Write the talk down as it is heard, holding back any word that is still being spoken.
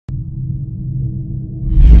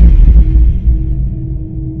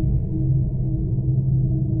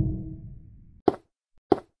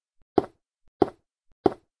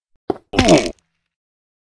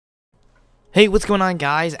Hey, what's going on,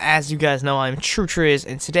 guys? As you guys know, I'm TrueTriz,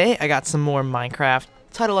 and today I got some more Minecraft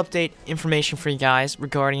title update information for you guys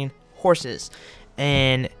regarding horses.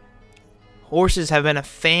 And horses have been a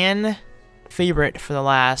fan favorite for the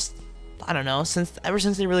last, I don't know, ever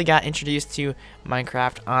since they really got introduced to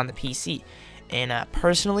Minecraft on the PC. And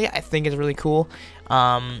personally, I think it's really cool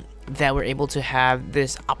that we're able to have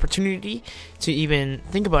this opportunity to even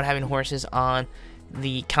think about having horses on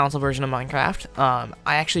the console version of Minecraft.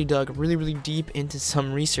 I actually dug really deep into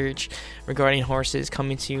some research regarding horses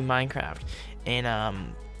coming to Minecraft, and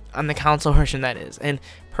on the console version, that is. And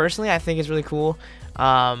personally, I think it's really cool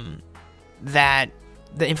that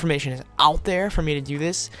the information is out there for me to do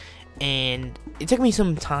this. And it took me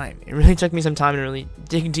some time. It really took me some time to really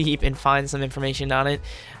dig deep and find some information on it.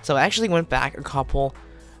 So I actually went back a couple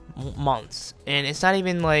months, and it's not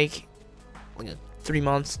even like 3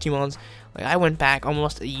 months, 2 months. Like, I went back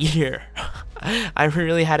almost a year. I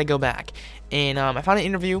really had to go back. And I found an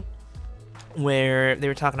interview where they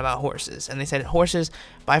were talking about horses. And they said horses,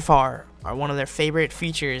 by far, are one of their favorite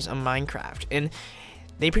features of Minecraft. And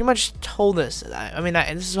they pretty much told us,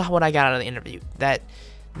 this is what I got out of the interview, that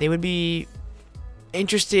they would be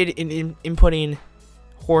interested in inputting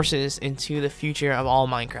horses into the future of all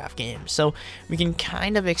Minecraft games. So we can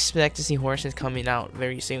kind of expect to see horses coming out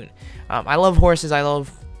very soon. I love horses. I love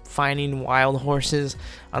finding wild horses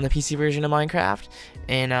on the PC version of Minecraft,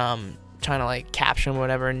 and trying to like capture them or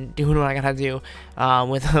whatever and doing what I gotta do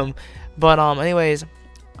with them. But anyways,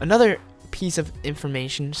 another piece of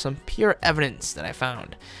information, some pure evidence that I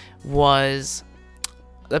found, was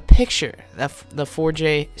the picture that the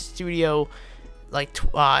 4J studio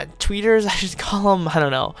tweeters, I should call them. I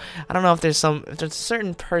don't know if there's a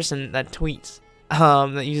certain person that tweets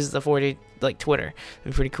that uses the 4J Twitter.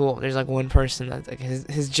 It'd be pretty cool. There's like one person that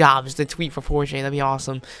his job is to tweet for 4J. That'd be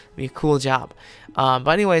awesome. It'd be a cool job. But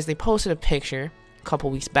anyways, they posted a picture a couple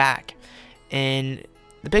weeks back, and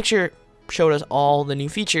the picture showed us all the new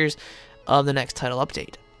features of the next title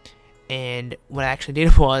update. And what I actually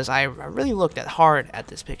did was I really looked hard at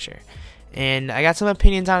this picture, and I got some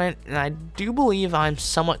opinions on it, and I do believe I'm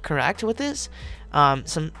somewhat correct with this.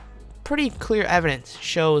 Some pretty clear evidence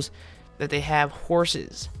shows that they have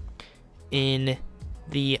horses in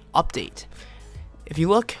the update. If you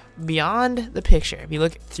look beyond the picture, if you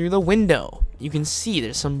look through the window, you can see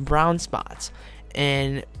there's some brown spots.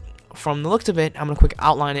 And from the looks of it, I'm gonna quick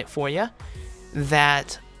outline it for you,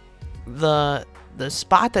 that the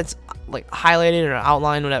spot that's like highlighted or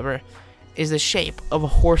outlined, whatever, is the shape of a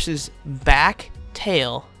horse's back,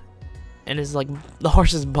 tail, and is like the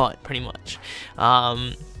horse's butt, pretty much.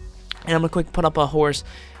 And I'm gonna quick put up a horse.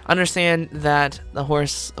 Understand that the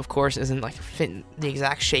horse, of course, isn't like fitting the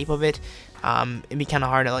exact shape of it. It'd be kind of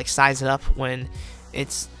hard to like size it up when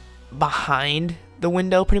it's behind the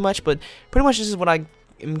window, pretty much. But pretty much this is what I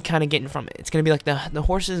am kind of getting from it. It's gonna be like the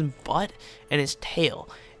horse's butt and its tail,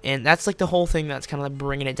 and that's like the whole thing that's kind of like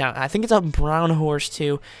bringing it down. I think it's a brown horse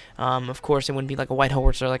too. Of course, it wouldn't be like a white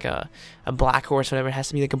horse or like a black horse, whatever. It has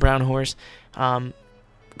to be like a brown horse.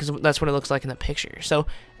 Because that's what it looks like in the picture. So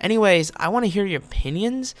anyways, I want to hear your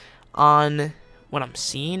opinions on what I'm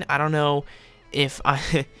seeing. I don't know if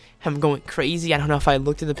I am going crazy. I don't know if I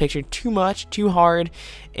looked at the picture too much, too hard,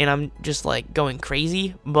 and I'm just like going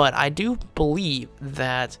crazy. But I do believe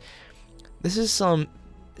that this is some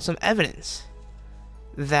evidence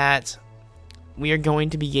that we are going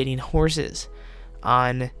to be getting horses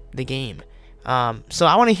on the game. So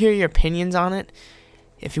I want to hear your opinions on it.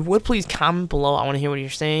 If you would, please comment below. I want to hear what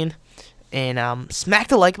you're saying. And smack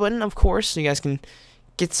the like button, of course, so you guys can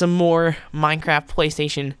get some more Minecraft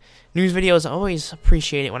PlayStation news videos. I always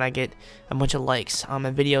appreciate it when I get a bunch of likes on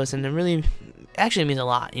my videos, and it really actually means a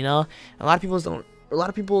lot, you know? A lot of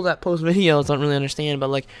people that post videos don't really understand,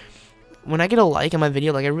 but like when I get a like on my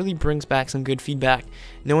video, like it really brings back some good feedback,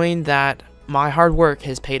 knowing that my hard work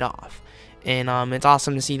has paid off. And it's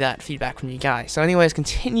awesome to see that feedback from you guys. So anyways,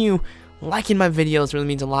 continue liking my videos. Really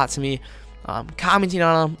means a lot to me. Commenting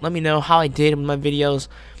on them, let me know how I did with my videos,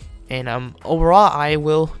 and overall I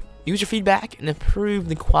will use your feedback and improve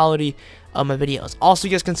the quality of my videos. Also,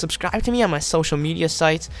 you guys can subscribe to me on my social media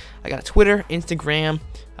sites. I got a Twitter, Instagram,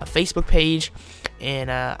 a Facebook page,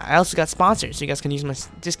 and I also got sponsors, so you guys can use my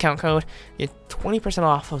discount code, get 20%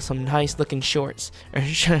 off of some nice looking shorts, or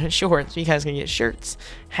shorts. You guys can get shirts,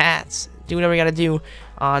 hats, do whatever you gotta do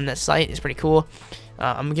on that site. It's pretty cool.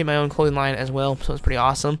 I'm gonna get my own clothing line as well, so it's pretty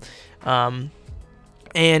awesome.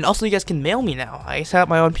 And also, you guys can mail me now. I set up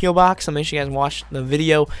my own P.O. box, so make sure you guys watch the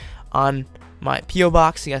video on my P.O.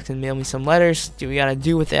 box. You guys can mail me some letters, do what you gotta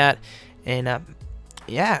do with that. And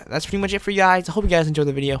yeah, that's pretty much it for you guys. I hope you guys enjoyed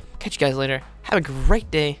the video. Catch you guys later. Have a great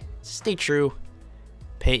day. Stay true.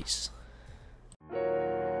 Peace.